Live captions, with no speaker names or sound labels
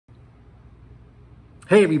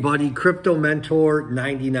Hey everybody, Crypto Mentor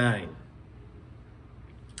 99.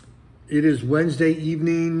 It is Wednesday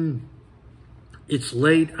evening. It's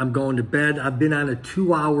late. I'm going to bed. I've been on a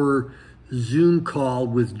 2-hour Zoom call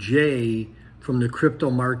with Jay from the Crypto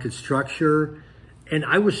Market Structure, and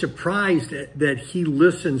I was surprised that he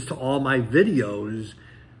listens to all my videos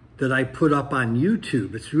that I put up on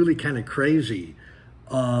YouTube. It's really kind of crazy.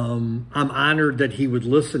 I'm honored that he would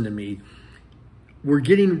listen to me. We're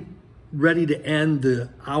getting ready to end the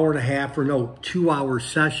 2-hour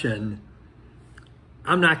session.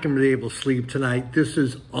 I'm not going to be able to sleep tonight. This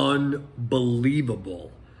is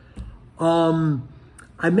unbelievable.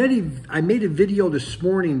 I made a video this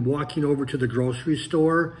morning walking over to the grocery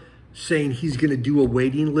store saying he's going to do a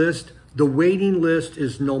waiting list. The waiting list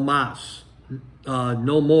is no mas,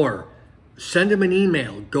 no more. Send him an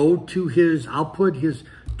email. Go to I'll put his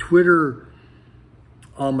Twitter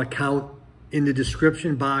account in the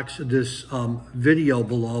description box of this video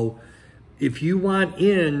below. If you want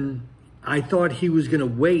in, I thought he was going to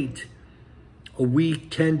wait a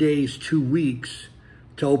week, 10 days, 2 weeks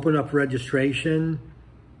to open up registration.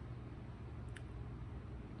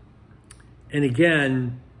 And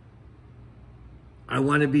again, I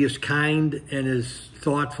want to be as kind and as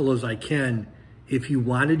thoughtful as I can. If you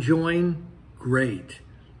want to join, great.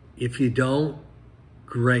 If you don't,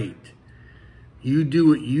 great. You do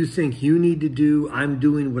what you think you need to do. I'm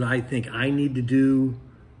doing what I think I need to do.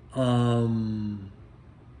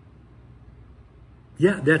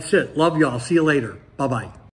 Yeah, that's it. Love y'all. See you later. Bye-bye.